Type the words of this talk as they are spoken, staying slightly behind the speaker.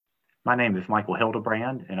My name is Michael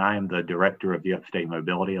Hildebrand, and I am the director of the Upstate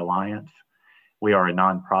Mobility Alliance. We are a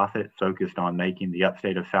nonprofit focused on making the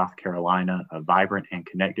upstate of South Carolina a vibrant and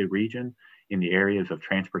connected region in the areas of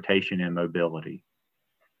transportation and mobility.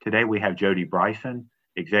 Today we have Jody Bryson,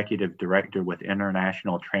 Executive Director with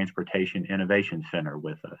International Transportation Innovation Center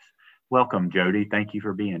with us. Welcome, Jody. Thank you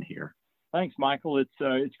for being here. Thanks, Michael.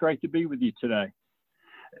 It's great to be with you today.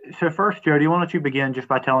 So first, Jody, why don't you begin just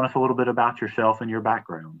by telling us a little bit about yourself and your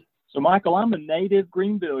background? So, Michael, I'm a native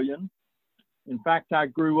Greenvillian. In fact, I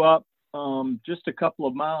grew up just a couple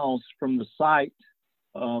of miles from the site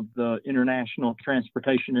of the International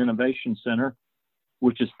Transportation Innovation Center,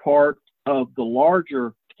 which is part of the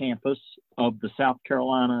larger campus of the South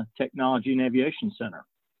Carolina Technology and Aviation Center.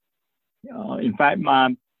 In fact,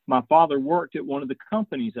 my father worked at one of the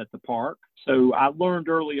companies at the park, so I learned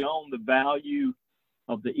early on the value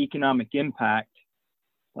of the economic impact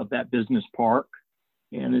of that business park.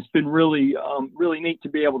 And it's been really neat to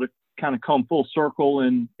be able to kind of come full circle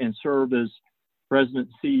and serve as president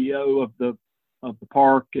and CEO of the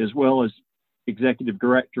park, as well as executive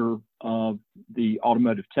director of the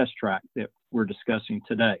automotive test track that we're discussing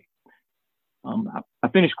today. I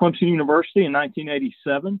finished Clemson University in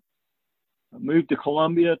 1987. I moved to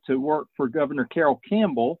Columbia to work for Governor Carroll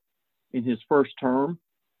Campbell in his first term.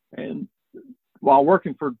 And while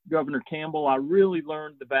working for Governor Campbell, I really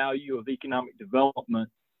learned the value of economic development.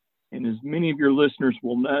 And as many of your listeners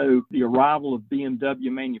will know, the arrival of BMW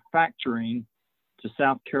manufacturing to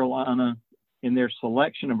South Carolina in their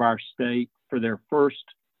selection of our state for their first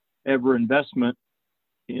ever investment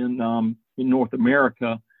in North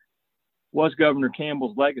America was Governor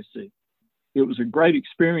Campbell's legacy. It was a great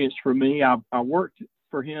experience for me. I worked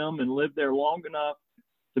for him and lived there long enough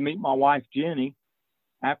to meet my wife, Jenny.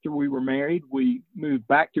 After we were married, we moved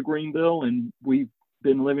back to Greenville, and we've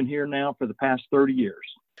been living here now for the past 30 years.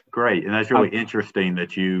 Great. And that's really interesting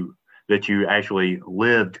that you actually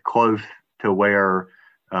lived close to where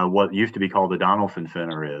what used to be called the Donaldson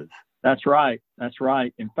Center is. That's right. That's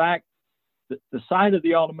right. In fact, the site of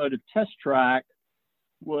the automotive test track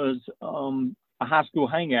was a high school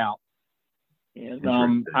hangout.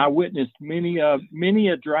 And I witnessed many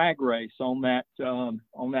a drag race on that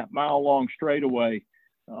mile-long straightaway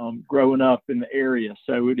growing up in the area.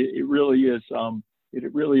 So it really is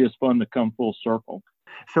fun to come full circle.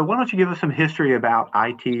 So why don't you give us some history about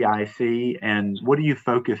ITIC and what do you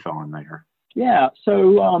focus on there? Yeah,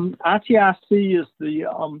 so ITIC is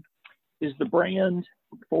the brand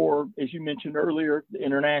for, as you mentioned earlier, the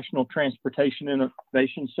International Transportation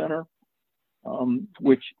Innovation Center,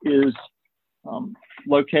 which is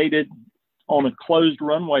located on a closed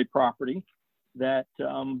runway property that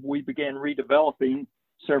we began redeveloping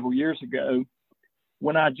several years ago.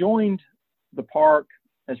 When I joined the park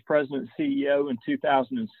as president and CEO in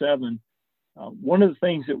 2007, one of the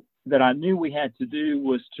things that I knew we had to do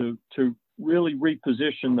was to really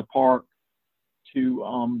reposition the park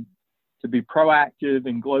to be proactive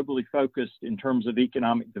and globally focused in terms of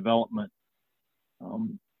economic development.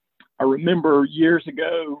 I remember years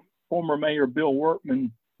ago, former Mayor Bill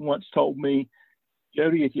Workman once told me,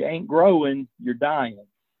 Jody, if you ain't growing, you're dying.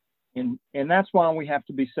 And that's why we have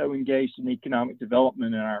to be so engaged in economic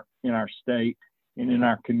development in our state and in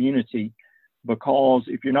our community, because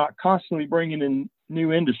if you're not constantly bringing in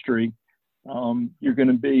new industry, you're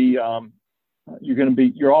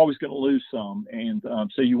always going to lose some. And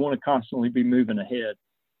so you want to constantly be moving ahead.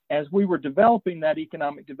 As we were developing that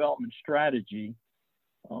economic development strategy,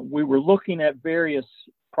 we were looking at various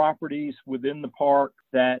properties within the park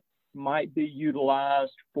that might be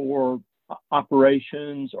utilized for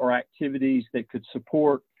operations or activities that could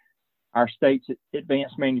support our state's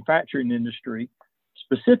advanced manufacturing industry,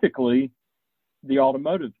 specifically the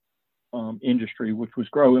automotive industry, which was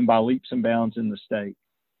growing by leaps and bounds in the state.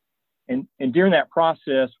 And during that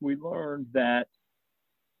process, we learned that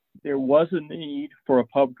there was a need for a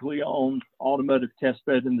publicly owned automotive test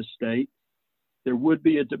bed in the state. There would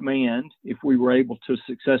be a demand if we were able to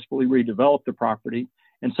successfully redevelop the property.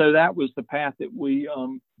 And so that was the path that we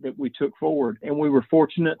took forward. And we were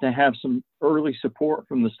fortunate to have some early support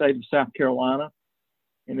from the state of South Carolina.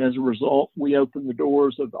 And as a result, we opened the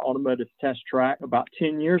doors of the automotive test track about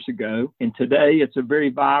 10 years ago. And today it's a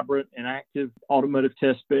very vibrant and active automotive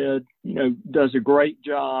test bed, does a great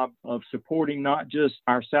job of supporting not just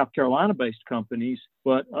our South Carolina-based companies,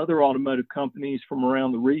 but other automotive companies from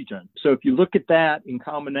around the region. So if you look at that in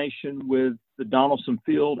combination with the Donaldson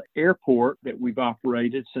Field Airport that we've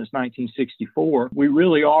operated since 1964, we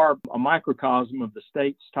really are a microcosm of the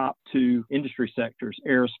state's top two industry sectors,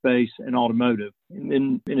 aerospace and automotive. And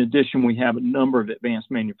then in addition, we have a number of advanced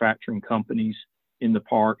manufacturing companies in the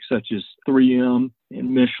park, such as 3M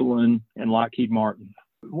and Michelin and Lockheed Martin.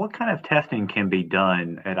 What kind of testing can be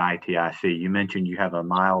done at ITIC? You mentioned you have a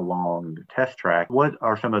mile-long test track. What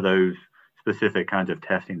are some of those specific kinds of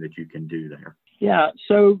testing that you can do there? Yeah,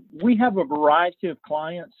 so we have a variety of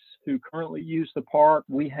clients who currently use the park.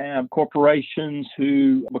 We have corporations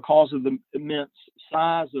who, because of the immense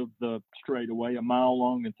size of the straightaway, a mile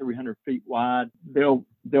long and 300 feet wide, they'll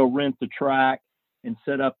rent the track and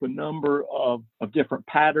set up a number of different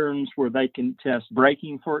patterns where they can test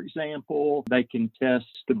braking, for example. They can test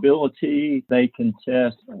stability. They can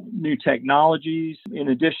test new technologies. In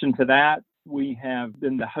addition to that, we have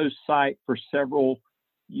been the host site for several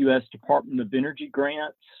U.S. Department of Energy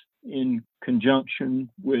grants in conjunction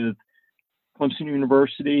with Clemson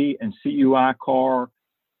University and CUI CAR.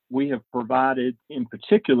 We have provided CUI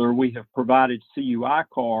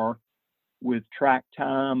CAR with track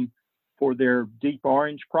time for their Deep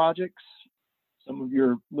Orange projects. Some of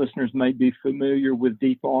your listeners may be familiar with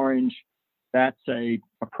Deep Orange. That's a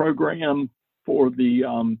program for the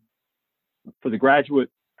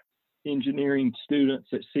graduate engineering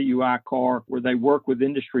students at CUI CAR, where they work with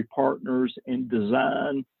industry partners and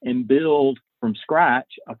design and build from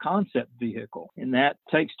scratch a concept vehicle. And that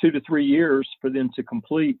takes 2 to 3 years for them to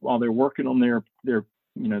complete while they're working on their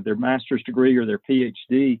master's degree or their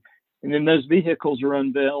PhD. And then those vehicles are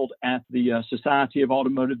unveiled at the Society of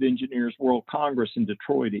Automotive Engineers World Congress in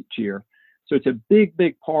Detroit each year. So it's a big,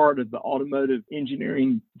 big part of the automotive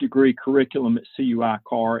engineering degree curriculum at CUI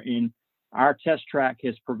CAR. And our test track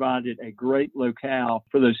has provided a great locale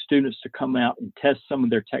for those students to come out and test some of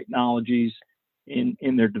their technologies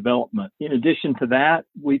in their development. In addition to that,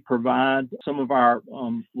 we provide some of our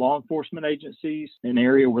law enforcement agencies an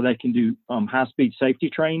area where they can do high-speed safety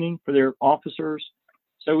training for their officers.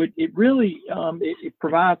 So it really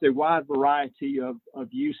provides a wide variety of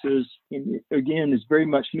uses, and again is very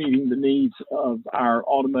much meeting the needs of our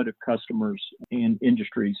automotive customers and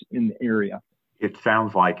industries in the area. It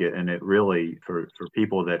sounds like it, and it really, for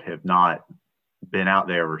people that have not been out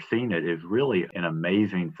there or seen it, is really an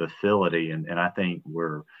amazing facility, and I think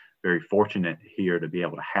we're very fortunate here to be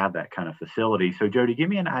able to have that kind of facility. So Jody, give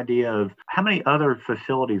me an idea of how many other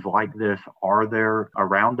facilities like this are there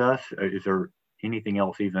around us? Is there anything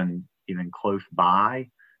else even close by?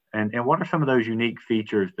 And what are some of those unique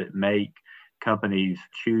features that make companies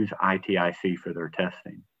choose ITIC for their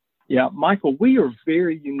testing? Yeah, Michael, we are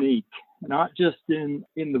very unique, not just in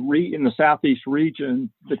the Southeast region,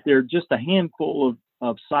 but there are just a handful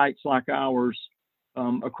of sites like ours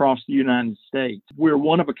across the United States. We're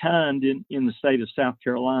one of a kind in the state of South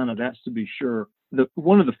Carolina, that's to be sure.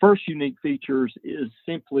 One of the first unique features is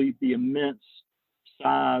simply the immense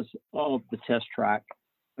size of the test track.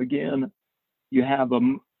 Again, you have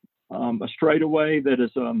a straightaway that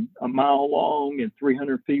is a mile long and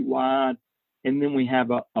 300 feet wide, and then we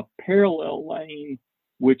have a parallel lane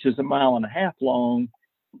which is a mile and a half long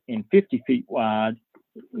and 50 feet wide.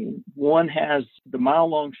 One has the mile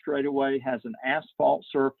long straightaway has an asphalt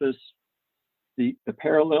surface. The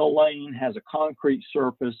parallel lane has a concrete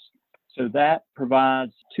surface. So that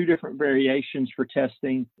provides 2 different variations for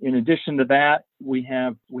testing. In addition to that, we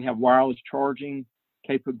have wireless charging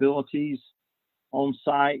capabilities on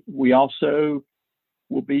site. We also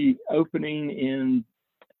will be opening in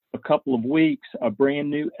a couple of weeks a brand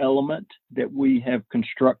new element that we have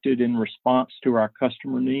constructed in response to our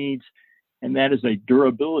customer needs, and that is a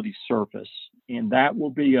durability surface. And that will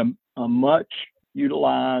be a much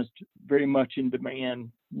utilized, very much in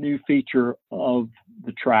demand new feature of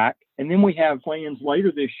the track. And then we have plans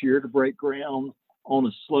later this year to break ground on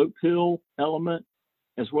a slope hill element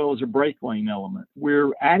as well as a brake lane element.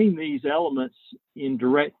 We're adding these elements in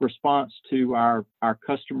direct response to our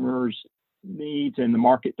customers' needs and the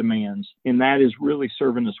market demands. And that is really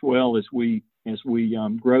serving us well as we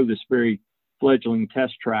grow this very fledgling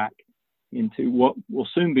test track into what will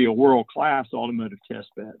soon be a world-class automotive test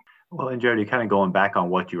bed. Well, and Jody, kind of going back on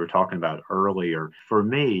what you were talking about earlier, for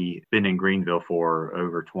me, been in Greenville for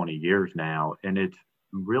over 20 years now, and it's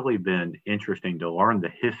really been interesting to learn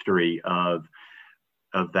the history of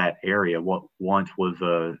that area, what once was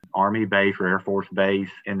a Army base or Air Force base,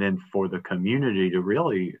 and then for the community to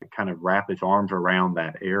really kind of wrap its arms around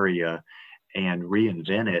that area and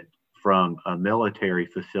reinvent it from a military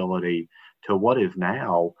facility to what is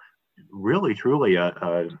now really truly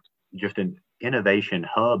just an innovation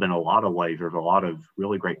hub in a lot of ways. There's a lot of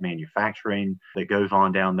really great manufacturing that goes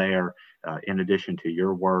on down there in addition to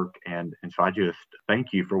your work. And so I just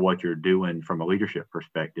thank you for what you're doing from a leadership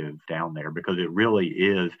perspective down there, because it really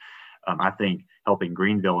is, I think, helping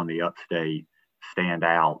Greenville and the upstate stand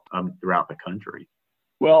out throughout the country.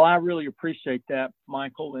 Well, I really appreciate that,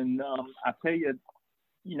 Michael. And I tell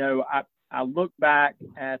you, I look back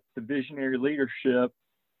at the visionary leadership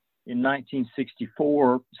in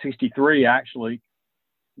 1964, 63 actually,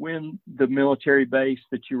 when the military base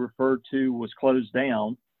that you referred to was closed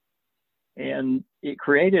down. And it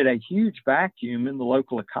created a huge vacuum in the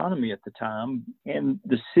local economy at the time. And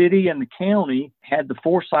the city and the county had the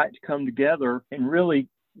foresight to come together and really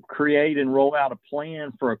create and roll out a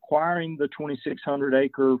plan for acquiring the 2,600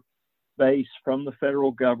 acre base from the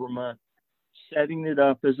federal government, setting it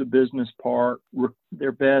up as a business park,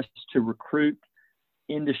 their best to recruit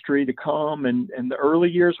industry to come. And the early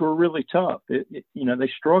years were really tough.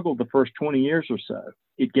 They struggled the first 20 years or so.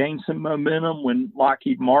 It gained some momentum when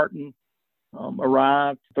Lockheed Martin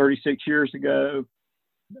arrived 36 years ago.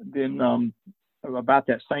 Then about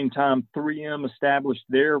that same time, 3M established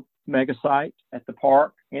their mega site at the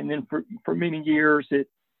park. And then for many years, it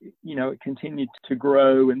continued to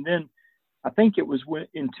grow. And then I think it was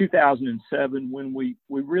in 2007 when we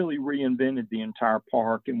really reinvented the entire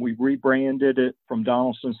park, and we rebranded it from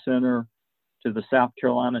Donaldson Center to the South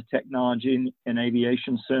Carolina Technology and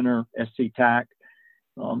Aviation Center, SCTAC.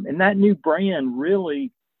 And that new brand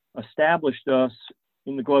really established us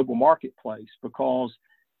in the global marketplace because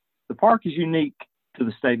the park is unique to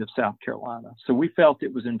the state of South Carolina. So we felt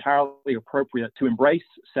it was entirely appropriate to embrace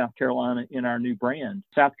South Carolina in our new brand.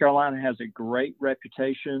 South Carolina has a great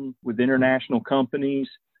reputation with international companies.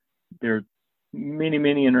 There are many,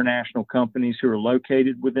 many international companies who are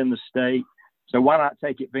located within the state. So why not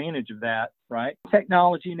take advantage of that, right?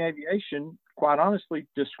 Technology and aviation, quite honestly,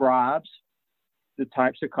 describes the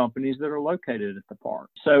types of companies that are located at the park.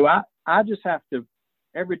 So I just have to,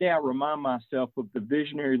 every day I remind myself of the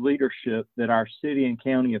visionary leadership that our city and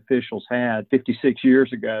county officials had 56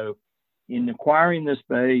 years ago in acquiring this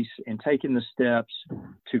base and taking the steps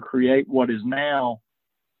to create what is now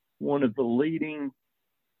one of the leading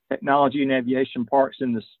technology and aviation parks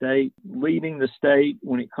in the state, leading the state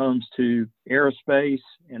when it comes to aerospace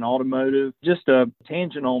and automotive. Just a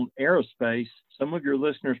tangent on aerospace, some of your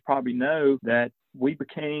listeners probably know that we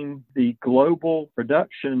became the global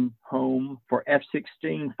production home for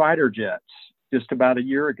F-16 fighter jets just about a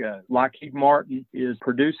year ago. Lockheed Martin is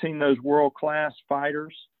producing those world-class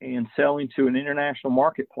fighters and selling to an international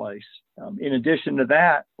marketplace. In addition to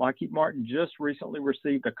that, Lockheed Martin just recently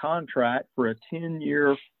received a contract for a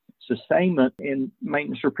 10-year sustainment and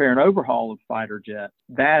maintenance, repair, and overhaul of fighter jets.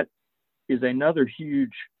 That is another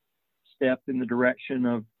huge step in the direction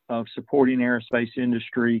of supporting aerospace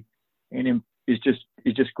industry, and it's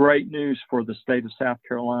just great news for the state of South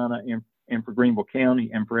Carolina and for Greenville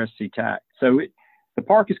County and for SCTAC. So the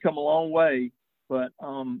park has come a long way, but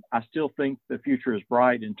I still think the future is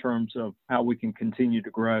bright in terms of how we can continue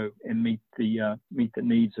to grow and meet the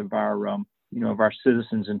needs of our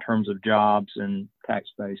citizens in terms of jobs and tax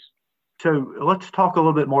base. So let's talk a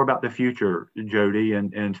little bit more about the future, Jody,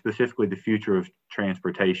 and specifically the future of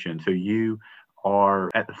transportation. So you are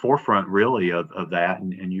at the forefront really of that,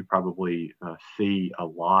 and you probably see a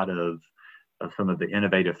lot of some of the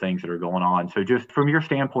innovative things that are going on. So just from your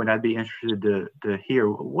standpoint, I'd be interested to hear,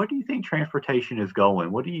 what do you think transportation is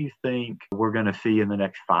going? What do you think we're going to see in the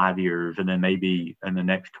next 5 years and then maybe in the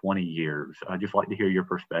next 20 years? I'd just like to hear your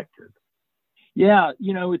perspective. Yeah,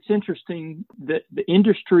 it's interesting that the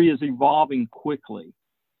industry is evolving quickly.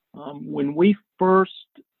 When we first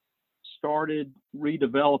started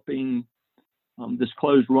redeveloping this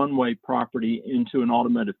closed runway property into an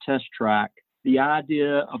automotive test track, the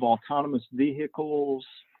idea of autonomous vehicles,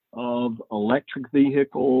 of electric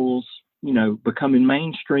vehicles, becoming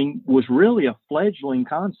mainstream was really a fledgling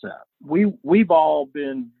concept. We've all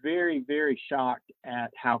been very, very shocked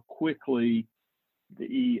at how quickly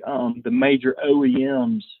the major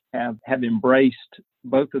OEMs have embraced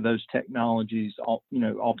both of those technologies,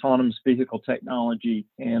 autonomous vehicle technology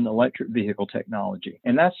and electric vehicle technology.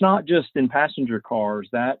 And that's not just in passenger cars.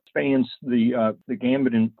 That spans the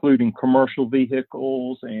gamut, including commercial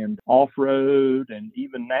vehicles and off-road and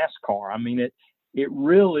even NASCAR. I mean, it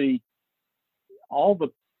really, all the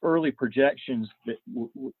early projections that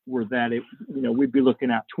were that we'd be looking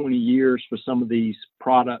at 20 years for some of these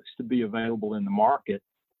products to be available in the market.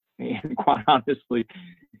 And quite honestly,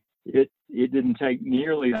 it didn't take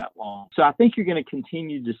nearly that long. So I think you're going to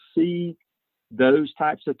continue to see those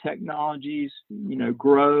types of technologies,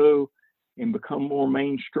 grow and become more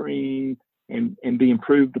mainstream and be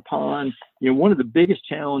improved upon. One of the biggest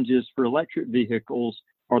challenges for electric vehicles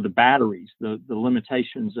are the batteries, the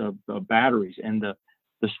limitations of batteries, and the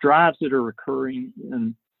strides that are occurring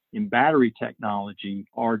in battery technology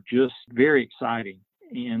are just very exciting.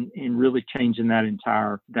 and really changing that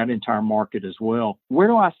entire market as well. Where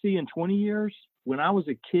do I see in 20 years? When I was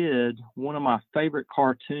a kid, one of my favorite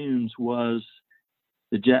cartoons was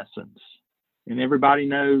the Jetsons. And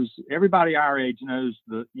everybody our age knows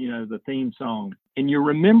the theme song. And you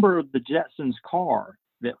remember the Jetsons car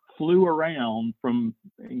that flew around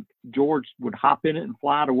George would hop in it and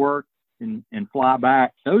fly to work and fly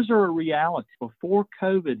back. Those are a reality. Before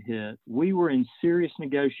COVID hit, we were in serious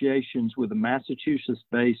negotiations with a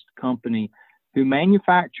Massachusetts-based company who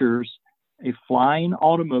manufactures a flying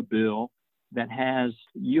automobile that has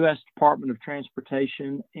U.S. Department of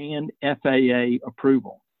Transportation and FAA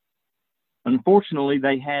approval. Unfortunately,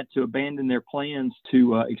 they had to abandon their plans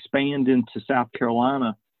to expand into South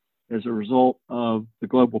Carolina as a result of the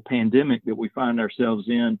global pandemic that we find ourselves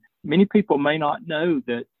in. Many people may not know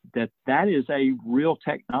that is a real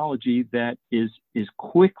technology that is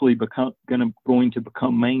quickly going to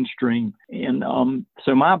become mainstream. And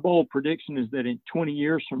so my bold prediction is that in 20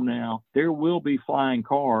 years from now, there will be flying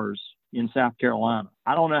cars in South Carolina.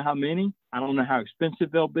 I don't know how many. I don't know how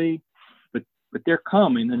expensive they'll be. But they're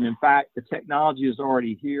coming. And in fact, the technology is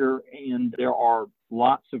already here, and there are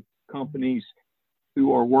lots of companies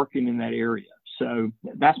who are working in that area. So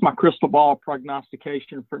that's my crystal ball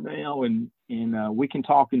prognostication for now. And we can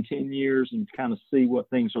talk in 10 years and kind of see what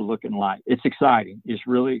things are looking like. It's exciting. It's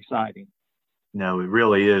really exciting. No, it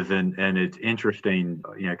really is. And it's interesting,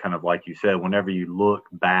 kind of like you said, whenever you look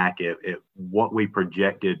back at what we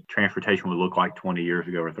projected transportation would look like 20 years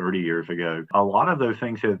ago or 30 years ago, a lot of those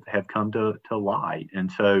things have come to light. And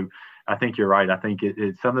so I think you're right. I think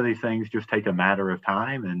some of these things just take a matter of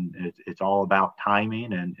time, and it's all about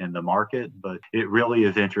timing and the market. But it really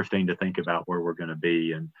is interesting to think about where we're going to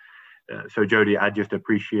be. And so, Jody, I just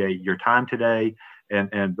appreciate your time today.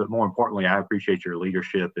 But more importantly, I appreciate your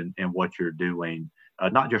leadership and what you're doing,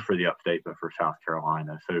 not just for the upstate, but for South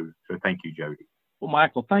Carolina. So thank you, Jody. Well,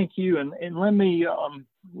 Michael, thank you. And let me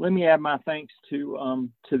add my thanks to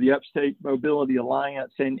the Upstate Mobility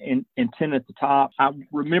Alliance and 10 at the Top. I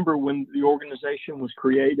remember when the organization was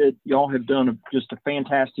created, y'all have done just a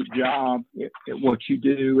fantastic job at what you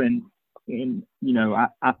do. And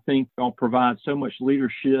I think y'all provide so much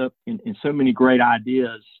leadership and so many great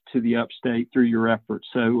ideas to the upstate through your efforts.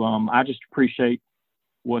 So I just appreciate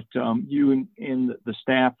what you and the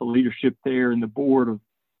staff, the leadership there, and the board of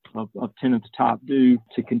 10 at the Top do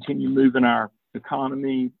to continue moving our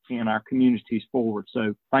economy and our communities forward.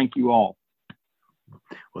 So thank you all.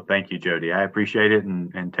 Well, thank you, Jody. I appreciate it,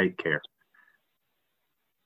 and take care.